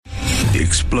The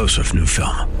explosive new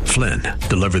film, Flynn,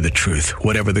 deliver the truth,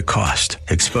 whatever the cost,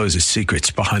 exposes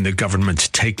secrets behind the government's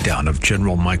takedown of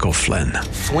General Michael Flynn.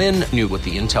 Flynn knew what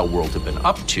the intel world had been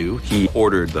up to. He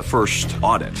ordered the first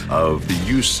audit of the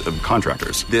use of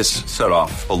contractors. This set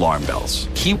off alarm bells.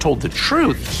 He told the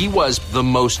truth. He was the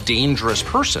most dangerous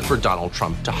person for Donald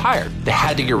Trump to hire. They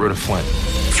had to get rid of Flynn.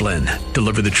 Flynn,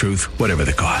 deliver the truth, whatever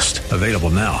the cost. Available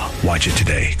now. Watch it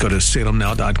today. Go to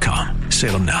salemnow.com.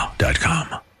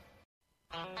 salemnow.com.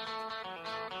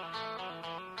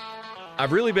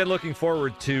 I've really been looking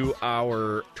forward to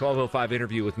our 12:05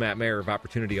 interview with Matt Mayer of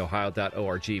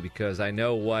OpportunityOhio.org because I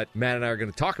know what Matt and I are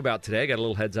going to talk about today. Got a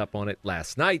little heads up on it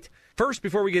last night. First,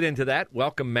 before we get into that,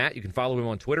 welcome Matt. You can follow him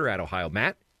on Twitter at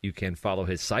OhioMatt. You can follow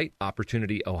his site,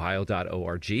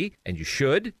 OpportunityOhio.org, and you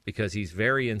should because he's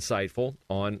very insightful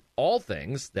on all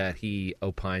things that he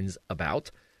opines about.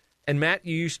 And Matt,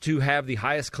 you used to have the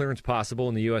highest clearance possible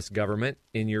in the U.S. government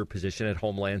in your position at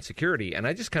Homeland Security. And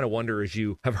I just kind of wonder, as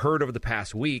you have heard over the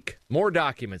past week, more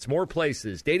documents, more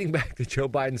places, dating back to Joe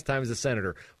Biden's time as a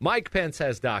senator. Mike Pence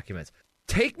has documents.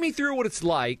 Take me through what it's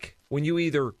like when you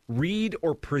either read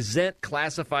or present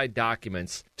classified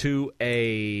documents to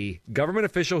a government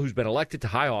official who's been elected to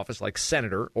high office, like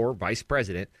senator or vice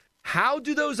president. How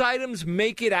do those items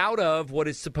make it out of what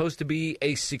is supposed to be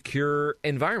a secure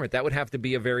environment? That would have to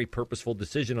be a very purposeful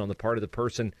decision on the part of the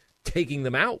person taking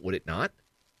them out, would it not?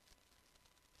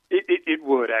 It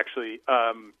would, actually.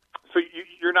 So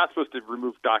you're not supposed to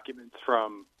remove documents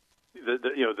from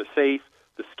the safe,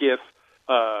 the SCIF,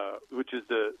 which is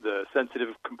the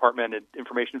sensitive compartmented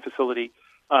information facility,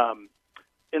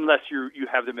 unless you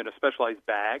have them in a specialized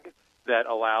bag that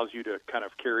allows you to kind of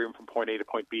carry them from point A to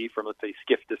point B from, let's say,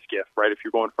 SCIF to SCIF, right? If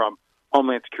you're going from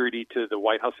Homeland Security to the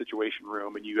White House Situation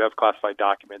Room and you have classified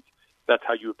documents, that's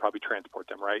how you would probably transport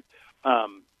them, right?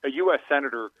 A U.S.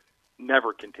 senator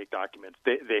never can take documents.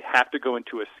 They have to go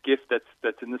into a SCIF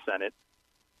that's in the Senate,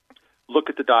 look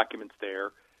at the documents there,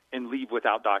 and leave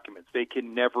without documents. They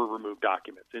can never remove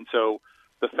documents. And so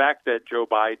the fact that Joe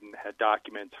Biden had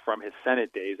documents from his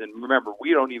Senate days, and remember,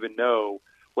 we don't even know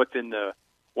what's in the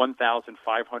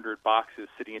 1,500 boxes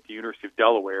sitting at the University of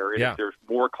Delaware, and if there's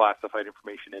more classified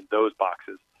information in those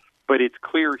boxes. But it's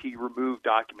clear he removed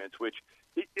documents, which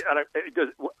it does,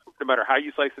 no matter how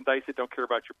you slice and dice it, don't care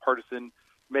about your partisan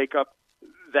makeup,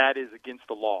 that is against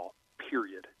the law,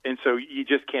 period. And so you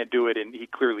just can't do it, and he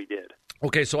clearly did.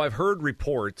 Okay, so I've heard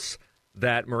reports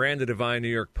that Miranda Devine, New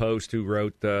York Post, who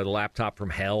wrote the Laptop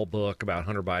from Hell book about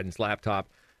Hunter Biden's laptop,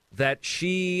 that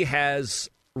she has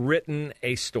written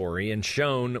a story and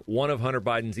shown one of Hunter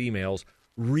Biden's emails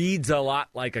reads a lot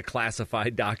like a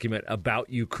classified document about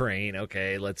Ukraine.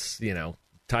 Okay, let's,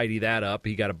 tidy that up.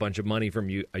 He got a bunch of money from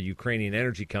a Ukrainian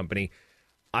energy company.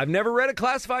 I've never read a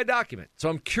classified document, so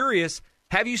I'm curious,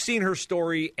 have you seen her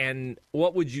story, and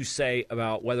what would you say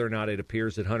about whether or not it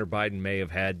appears that Hunter Biden may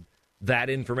have had that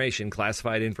information,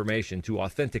 classified information, to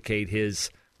authenticate his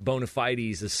bona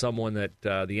fides as someone that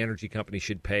the energy company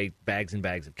should pay bags and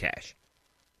bags of cash?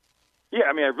 Yeah,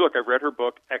 I mean, I've read her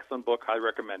book, excellent book, highly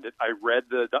recommend it. I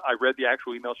read the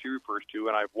actual email she refers to,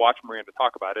 and I've watched Miranda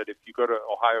talk about it. If you go to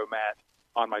Ohio Matt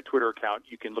on my Twitter account,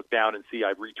 you can look down and see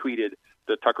I've retweeted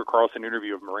the Tucker Carlson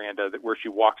interview of Miranda where she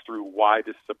walks through why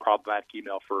this is a problematic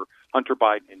email for Hunter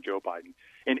Biden and Joe Biden.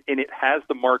 And it has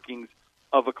the markings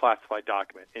of a classified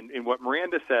document. And what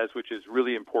Miranda says, which is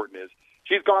really important, is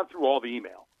she's gone through all the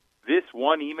email. This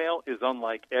one email is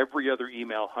unlike every other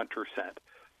email Hunter sent,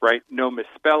 right? No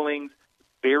misspellings,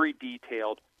 very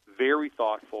detailed, very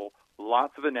thoughtful,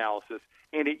 lots of analysis,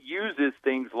 and it uses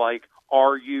things like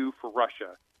RU for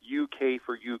Russia, UK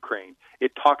for Ukraine.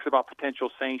 It talks about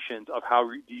potential sanctions of how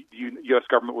the U.S.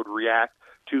 government would react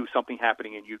to something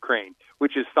happening in Ukraine,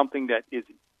 which is something that is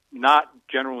not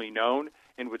generally known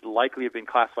and would likely have been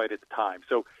classified at the time.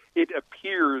 So it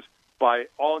appears, by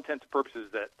all intents and purposes,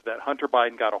 that Hunter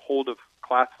Biden got a hold of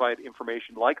classified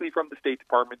information, likely from the State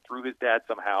Department through his dad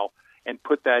somehow, and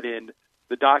put that in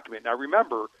the document. Now,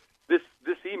 remember, this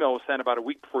email was sent about a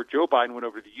week before Joe Biden went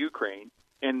over to Ukraine,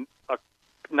 and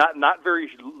not very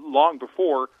long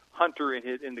before Hunter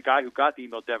and the guy who got the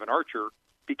email, Devin Archer,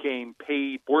 became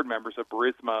paid board members of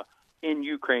Burisma in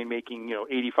Ukraine, making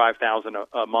 $85,000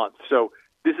 a month. So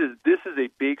this is a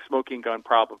big smoking gun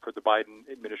problem for the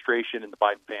Biden administration and the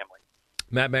Biden family.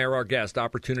 Matt Mayer, our guest,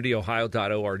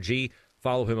 OpportunityOhio.org.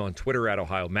 Follow him on Twitter at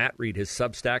OhioMatt. Read his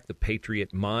Substack, The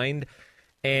Patriot Mind.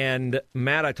 And,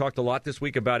 Matt, I talked a lot this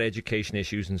week about education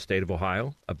issues in the state of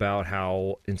Ohio, about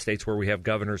how in states where we have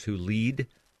governors who lead,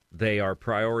 they are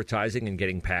prioritizing and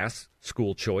getting past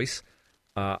school choice.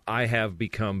 I have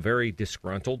become very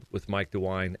disgruntled with Mike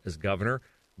DeWine as governor.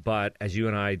 But as you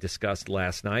and I discussed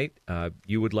last night,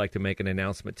 you would like to make an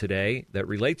announcement today that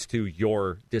relates to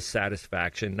your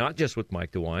dissatisfaction, not just with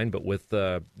Mike DeWine, but with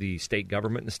the state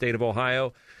government in the state of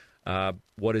Ohio,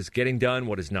 what is getting done,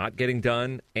 what is not getting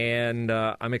done. And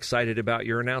I'm excited about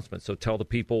your announcement. So tell the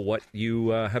people what you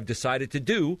have decided to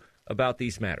do about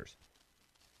these matters.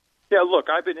 Yeah, look,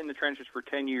 I've been in the trenches for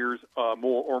 10 years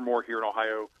more here in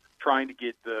Ohio, trying to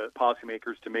get the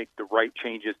policymakers to make the right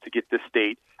changes to get this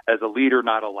state as a leader,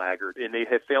 not a laggard. And they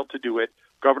have failed to do it,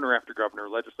 governor after governor,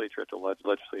 legislature after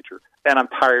legislature. And I'm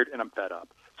tired and I'm fed up.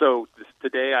 So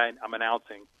today I'm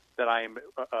announcing that I am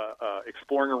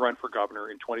exploring a run for governor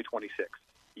in 2026.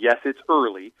 Yes, it's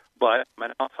early, but I'm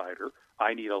an outsider.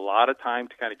 I need a lot of time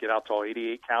to kind of get out to all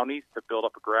 88 counties to build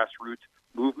up a grassroots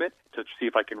movement to see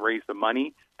if I can raise the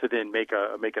money to then make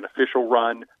an official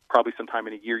run, probably sometime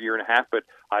in a year and a half. But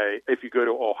if you go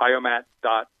to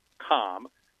ohiomat.com,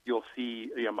 you'll see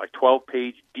my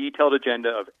 12-page detailed agenda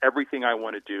of everything I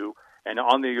want to do. And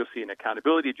on there, you'll see an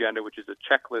accountability agenda, which is a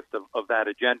checklist of that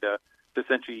agenda to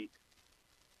essentially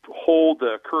hold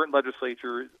the current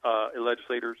legislators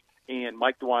and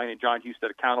Mike DeWine and John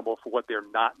Husted accountable for what they're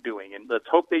not doing. And let's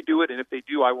hope they do it. And if they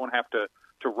do, I won't have to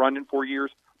run in 4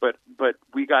 years. But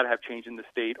we got to have change in the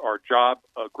state. Our job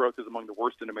growth is among the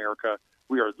worst in America.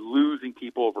 We are losing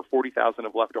people. Over 40,000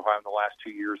 have left Ohio in the last 2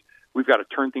 years. We've got to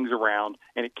turn things around,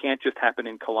 and it can't just happen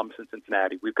in Columbus and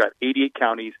Cincinnati. We've got 88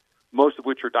 counties, most of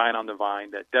which are dying on the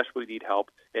vine, that desperately need help,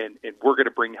 and we're going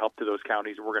to bring help to those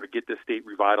counties, and we're going to get this state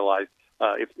revitalized.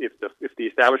 If the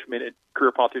establishment and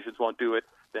career politicians won't do it,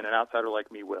 then an outsider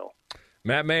like me will.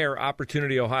 Matt Mayer,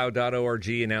 OpportunityOhio.org,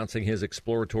 announcing his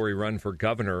exploratory run for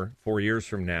governor 4 years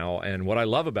from now. And what I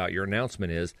love about your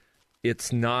announcement is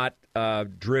it's not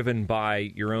driven by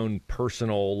your own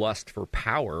personal lust for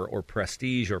power or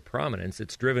prestige or prominence.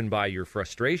 It's driven by your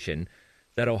frustration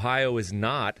that Ohio is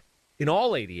not, in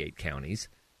all 88 counties,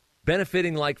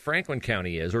 benefiting like Franklin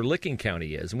County is or Licking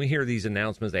County is. And we hear these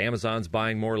announcements, Amazon's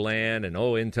buying more land and,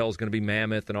 Intel's going to be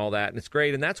mammoth and all that. And it's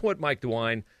great. And that's what Mike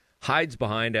DeWine hides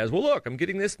behind as, well, look, I'm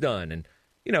getting this done. And,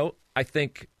 I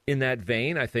think in that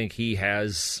vein, I think he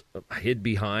has hid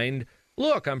behind,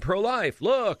 look, I'm pro-life.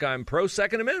 Look, I'm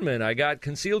pro-Second Amendment. I got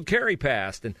concealed carry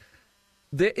passed. And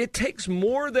it takes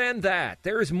more than that.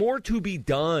 There is more to be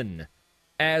done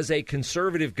as a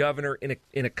conservative governor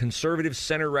in a conservative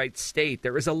center-right state.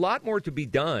 There is a lot more to be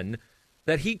done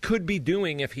that he could be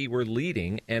doing if he were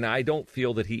leading, and I don't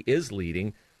feel that he is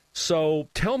leading. So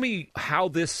tell me how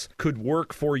this could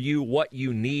work for you, what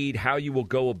you need, how you will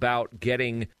go about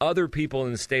getting other people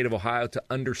in the state of Ohio to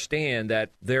understand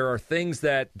that there are things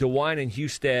that DeWine and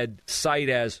Husted cite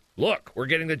as, look, we're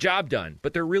getting the job done,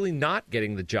 but they're really not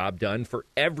getting the job done for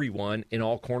everyone in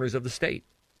all corners of the state.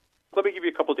 Let me give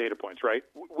you a couple data points, right?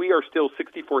 We are still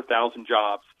 64,000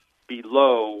 jobs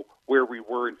below where we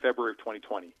were in February of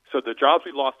 2020. So the jobs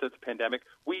we lost as a pandemic,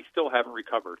 we still haven't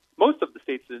recovered. Most of the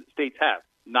states have,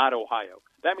 not Ohio.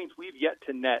 That means we've yet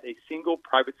to net a single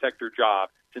private sector job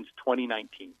since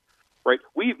 2019, right?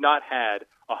 We've not had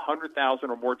 100,000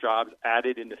 or more jobs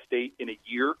added in the state in a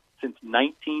year since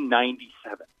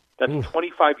 1997. That's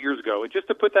 25 years ago. And just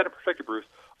to put that in perspective, Bruce,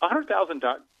 100,000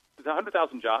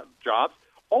 jobs,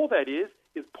 all that is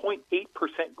 0.8%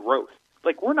 growth.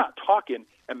 Like, we're not talking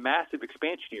a massive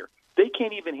expansion here. They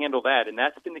can't even handle that, and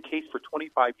that's been the case for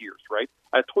 25 years, right?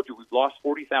 I told you we've lost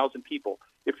 40,000 people.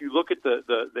 If you look at the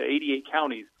 88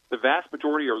 counties, the vast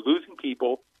majority are losing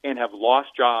people and have lost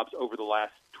jobs over the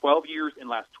last 12 years and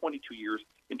last 22 years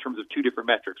in terms of two different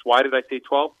metrics. Why did I say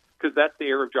 12? Because that's the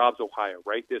era of Jobs Ohio,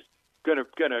 right? This gonna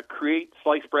create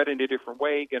sliced bread in a different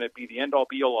way, gonna be the end-all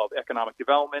be-all of economic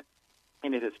development.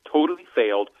 And it has totally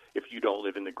failed if you don't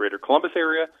live in the greater Columbus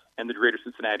area and the greater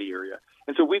Cincinnati area.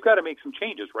 And so we've got to make some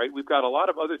changes, right? We've got a lot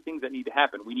of other things that need to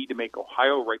happen. We need to make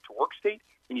Ohio a right-to-work state.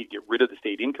 We need to get rid of the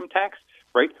state income tax,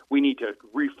 right? We need to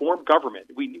reform government.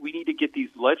 We need to get these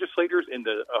legislators and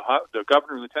the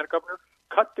governor and lieutenant governor,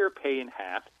 cut their pay in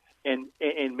half and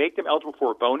make them eligible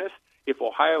for a bonus if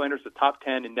Ohio enters the top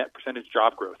 10 in net percentage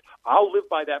job growth. I'll live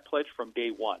by that pledge from day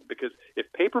one, because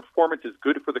if pay performance is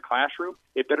good for the classroom,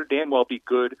 it better damn well be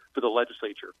good for the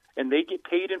legislature. And they get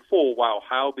paid in full while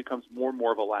Ohio becomes more and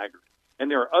more of a laggard. And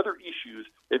there are other issues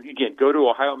that, again, go to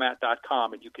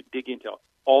ohiomat.com and you can dig into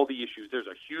all the issues. There's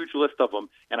a huge list of them,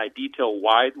 and I detail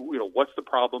why, what's the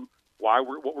problem, what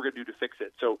we're going to do to fix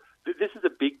it. So this is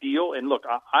a big deal. And look,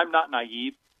 I'm not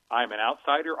naive. I'm an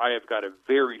outsider. I have got a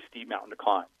very steep mountain to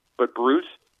climb. But Bruce,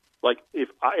 like, if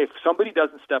somebody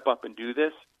doesn't step up and do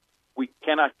this, we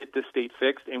cannot get this state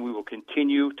fixed, and we will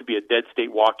continue to be a dead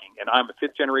state walking. And I'm a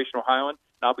fifth-generation Ohioan, and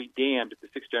I'll be damned if the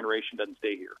sixth generation doesn't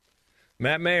stay here.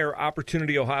 Matt Mayer,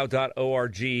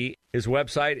 OpportunityOhio.org. His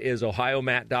website is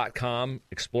ohiomatt.com,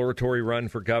 exploratory run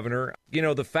for governor. You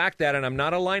know, the fact that, and I'm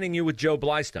not aligning you with Joe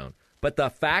Blystone, but the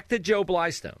fact that Joe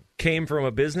Blystone came from a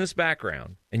business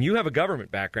background, and you have a government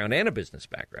background and a business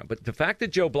background, but the fact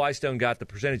that Joe Blystone got the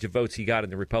percentage of votes he got in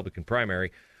the Republican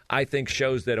primary, I think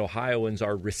shows that Ohioans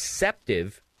are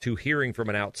receptive to hearing from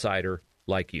an outsider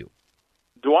like you.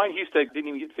 DeWine Husted didn't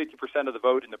even get 50% of the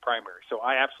vote in the primary. So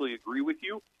I absolutely agree with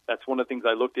you. That's one of the things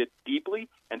I looked at deeply.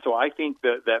 And so I think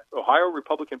that Ohio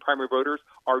Republican primary voters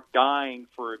are dying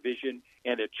for a vision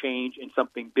and a change in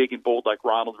something big and bold, like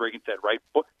Ronald Reagan said, right?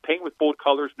 Paint with bold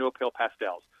colors, no pale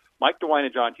pastels. Mike DeWine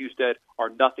and John Husted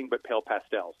are nothing but pale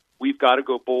pastels. We've got to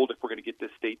go bold if we're going to get this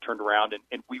state turned around,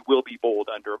 and we will be bold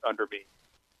under me.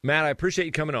 Matt, I appreciate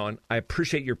you coming on. I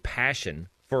appreciate your passion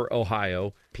for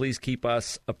Ohio. Please keep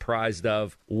us apprised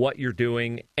of what you're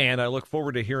doing, and I look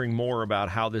forward to hearing more about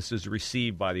how this is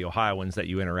received by the Ohioans that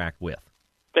you interact with.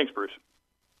 Thanks, Bruce.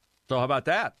 So how about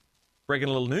that? Breaking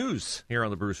a little news here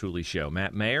on the Bruce Hooley Show.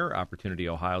 Matt Mayer,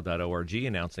 OpportunityOhio.org,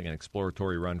 announcing an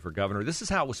exploratory run for governor. This is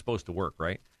how it was supposed to work,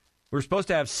 right? We were supposed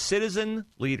to have citizen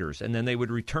leaders, and then they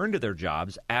would return to their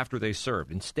jobs after they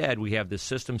served. Instead, we have this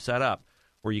system set up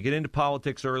where you get into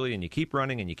politics early and you keep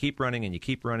running and you keep running and you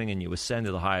keep running and you ascend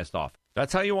to the highest office.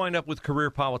 That's how you wind up with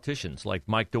career politicians like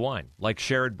Mike DeWine, like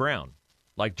Sherrod Brown,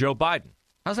 like Joe Biden.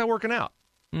 How's that working out?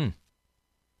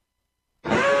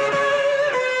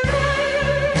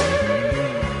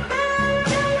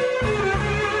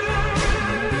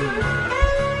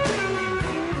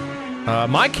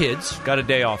 My kids got a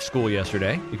day off school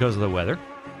yesterday because of the weather.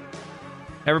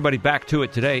 Everybody back to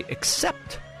it today,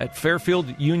 except at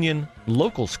Fairfield Union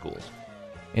Local Schools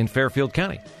in Fairfield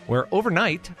County, where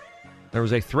overnight there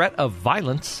was a threat of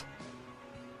violence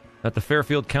that the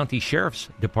Fairfield County Sheriff's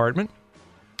Department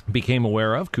became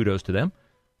aware of. Kudos to them.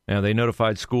 Now, they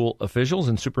notified school officials,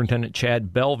 and Superintendent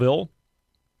Chad Belleville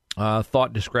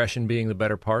thought discretion being the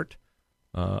better part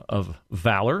of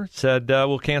valor, said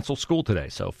we'll cancel school today.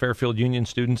 So Fairfield Union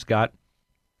students got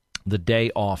the day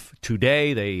off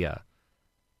today. They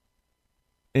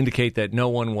indicate that no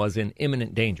one was in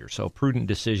imminent danger, so prudent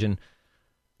decision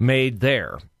made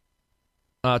there.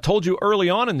 Told you early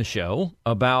on in the show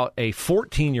about a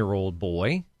 14-year-old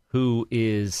boy who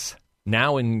is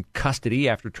now in custody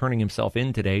after turning himself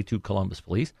in today to Columbus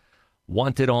police,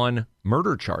 wanted on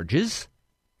murder charges,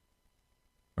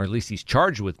 or at least he's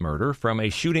charged with murder, from a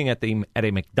shooting at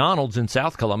a McDonald's in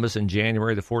South Columbus in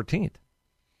January the 14th.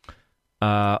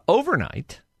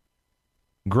 Overnight,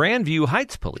 Grandview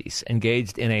Heights police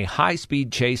engaged in a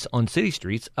high-speed chase on city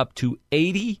streets up to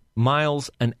 80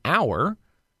 miles an hour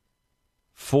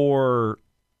for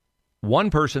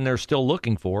one person they're still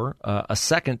looking for. A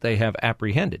second they have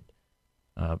apprehended.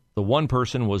 The one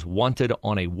person was wanted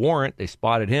on a warrant. They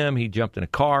spotted him. He jumped in a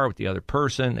car with the other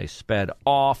person. They sped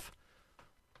off.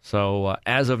 So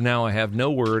as of now, I have no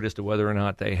word as to whether or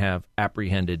not they have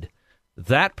apprehended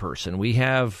that person. We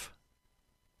have,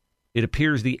 it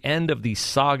appears, the end of the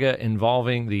saga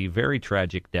involving the very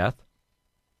tragic death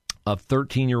of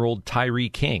 13-year-old Tyree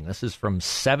King. This is from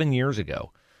 7 years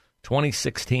ago,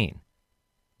 2016.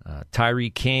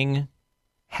 Tyree King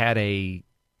had a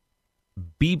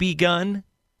BB gun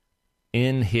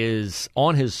he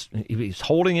was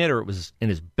holding it, or it was in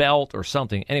his belt or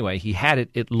something. Anyway, he had it.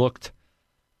 It looked,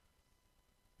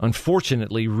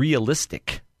 unfortunately,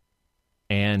 realistic.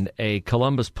 And a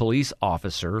Columbus police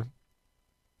officer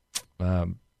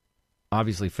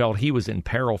obviously felt he was in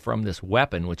peril from this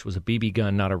weapon, which was a BB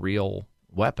gun, not a real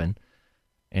weapon,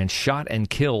 and shot and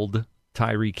killed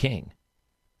Tyree King.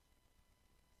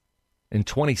 In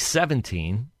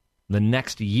 2017, the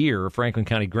next year, Franklin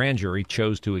County grand jury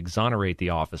chose to exonerate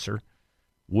the officer,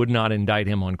 would not indict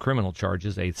him on criminal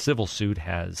charges. A civil suit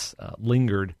has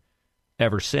lingered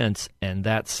ever since, and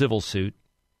that civil suit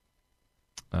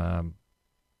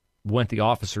went the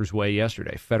officer's way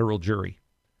yesterday. Federal jury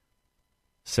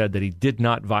said that he did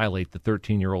not violate the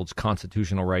 13-year-old's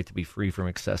constitutional right to be free from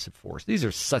excessive force. These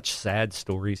are such sad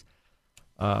stories.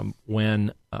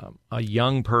 When a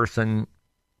young person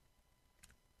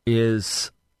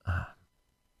is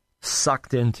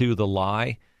sucked into the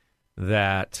lie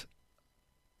that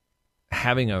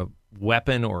having a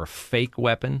weapon or a fake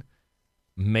weapon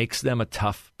makes them a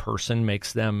tough person,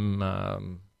 makes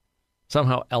them,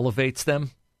 somehow elevates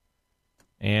them.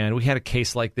 And we had a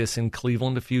case like this in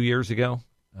Cleveland a few years ago.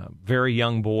 A very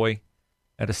young boy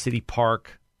at a city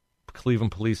park.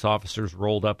 Cleveland police officers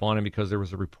rolled up on him because there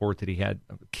was a report that he had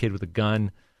a kid with a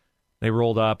gun. They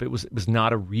rolled up. It was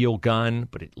not a real gun,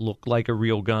 but it looked like a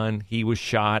real gun. He was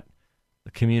shot.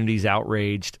 The community's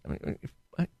outraged. I mean,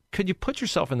 could you put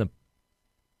yourself in the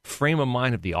frame of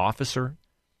mind of the officer.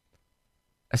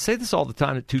 I say this all the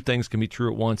time, that two things can be true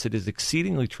at once. It is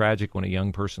exceedingly tragic when a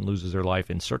young person loses their life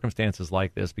in circumstances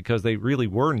like this because they really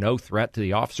were no threat to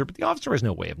the officer, but the officer has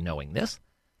no way of knowing this.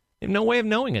 They have no way of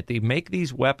knowing it. They make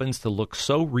these weapons to look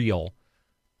so real.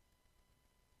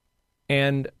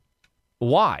 And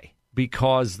why?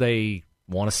 Because they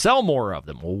want to sell more of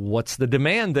them. Well, what's the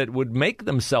demand that would make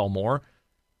them sell more?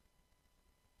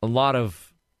 A lot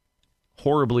of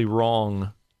horribly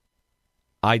wrong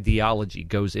ideology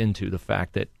goes into the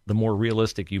fact that the more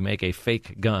realistic you make a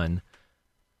fake gun,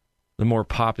 the more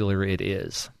popular it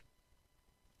is.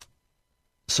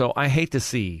 So I hate to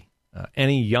see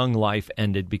any young life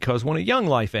ended, because when a young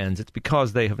life ends, it's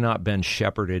because they have not been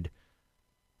shepherded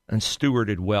and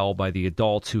stewarded well by the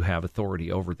adults who have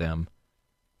authority over them.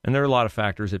 And there are a lot of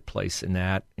factors at play in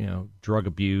that, drug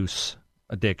abuse,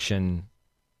 addiction,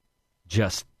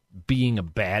 just being a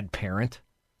bad parent.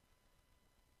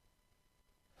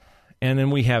 And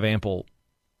then we have ample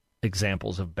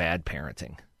examples of bad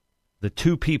parenting. The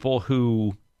two people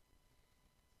who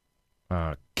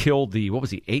killed the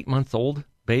 8-month-old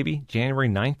baby, January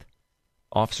 9th.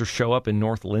 Officers show up in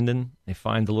North Linden. They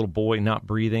find the little boy not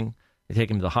breathing. They take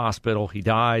him to the hospital. He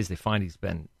dies. They find he's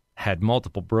had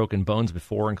multiple broken bones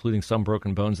before, including some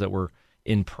broken bones that were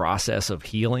in process of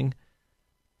healing.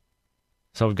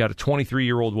 So we've got a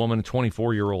 23-year-old woman, a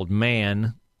 24-year-old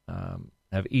man,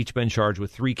 have each been charged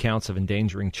with 3 counts of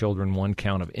endangering children, 1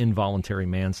 count of involuntary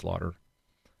manslaughter.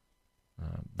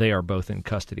 They are both in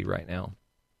custody right now.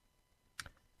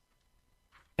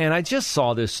 And I just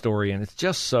saw this story, and it's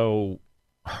just so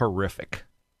horrific.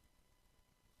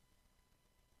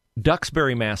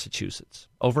 Duxbury, Massachusetts,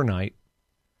 overnight,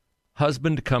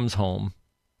 husband comes home,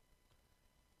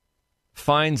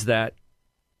 finds that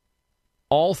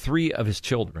all 3 of his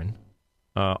children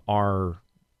are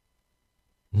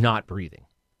not breathing.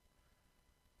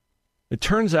 It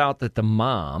turns out that the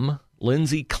mom,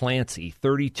 Lindsay Clancy,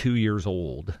 32 years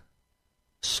old,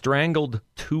 strangled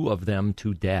 2 of them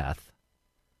to death,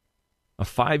 a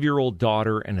 5-year-old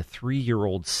daughter and a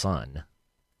 3-year-old son,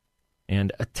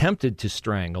 and attempted to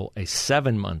strangle a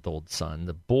 7-month-old son.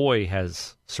 The boy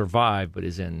has survived but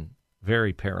is in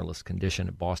very perilous condition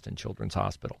at Boston Children's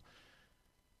Hospital.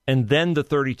 And then the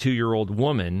 32-year-old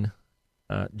woman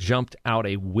jumped out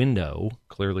a window,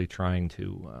 clearly trying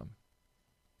to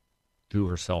do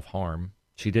herself harm.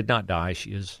 She did not die.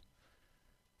 She is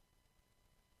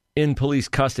in police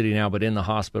custody now, but in the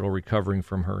hospital recovering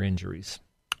from her injuries.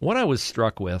 What I was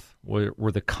struck with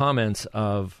were the comments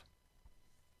of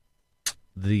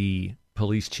the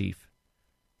police chief,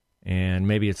 and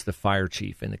maybe it's the fire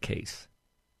chief in the case.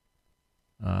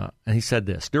 And he said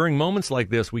this: during moments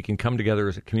like this, we can come together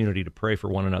as a community to pray for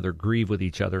one another, grieve with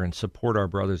each other, and support our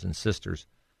brothers and sisters.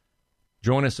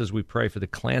 Join us as we pray for the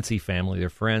Clancy family,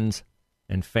 their friends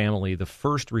and family, the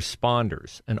first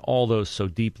responders, and all those so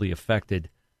deeply affected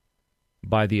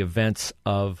by the events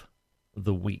of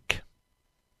the week.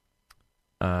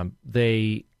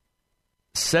 They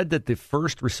said that the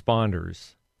first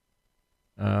responders,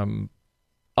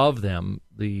 of them,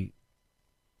 the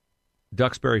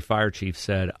Duxbury fire chief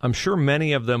said, "I'm sure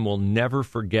many of them will never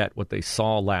forget what they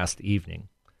saw last evening.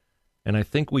 And I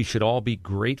think we should all be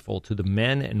grateful to the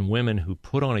men and women who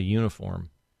put on a uniform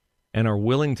and are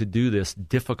willing to do this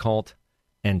difficult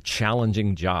and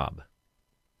challenging job."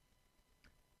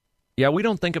 Yeah, we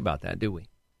don't think about that, do we?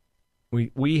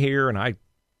 We hear, and I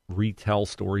retell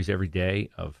stories every day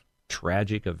of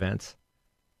tragic events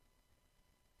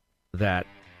that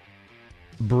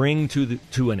bring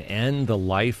to an end the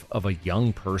life of a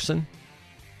young person,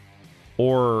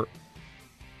 or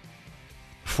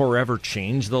forever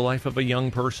change the life of a young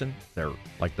person. They're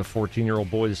like the 14-year-old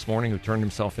boy this morning who turned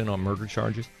himself in on murder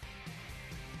charges.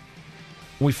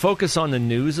 We focus on the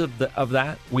news of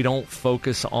that. We don't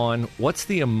focus on what's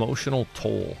the emotional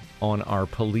toll on our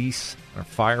police, our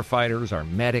firefighters, our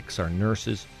medics, our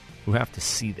nurses who have to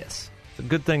see this. It's a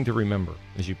good thing to remember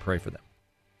as you pray for them.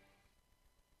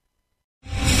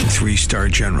 3-star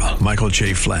General Michael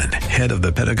J. Flynn, head of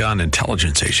the Pentagon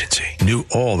Intelligence Agency, knew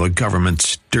all the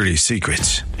government's dirty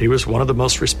secrets. He was one of the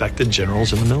most respected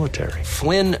generals in the military.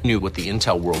 Flynn knew what the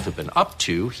intel world had been up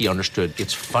to. He understood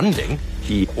its funding.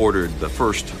 He ordered the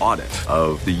first audit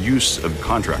of the use of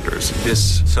contractors.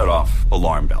 This set off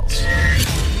alarm bells.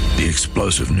 The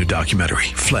explosive new documentary,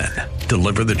 Flynn,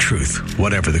 Deliver the Truth,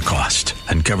 Whatever the Cost,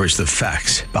 uncovers the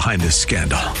facts behind this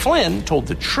scandal. Flynn told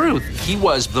the truth. He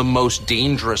was the most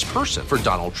dangerous person for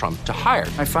Donald Trump to hire.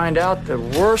 I find out the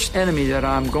worst enemy that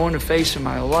I'm going to face in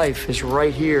my life is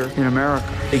right here in America.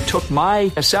 They took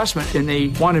my assessment and they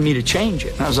wanted me to change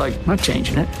it. And I was like, I'm not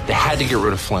changing it. They had to get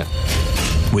rid of Flynn.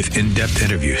 With in-depth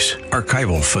interviews,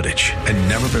 archival footage, and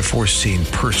never-before-seen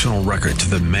personal records of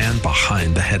the man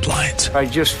behind the headlines. I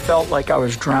just felt like I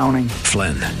was drowning.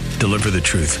 Flynn, deliver the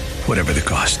truth, whatever the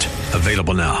cost.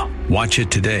 Available now. Watch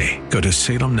it today. Go to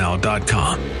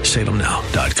salemnow.com.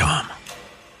 salemnow.com.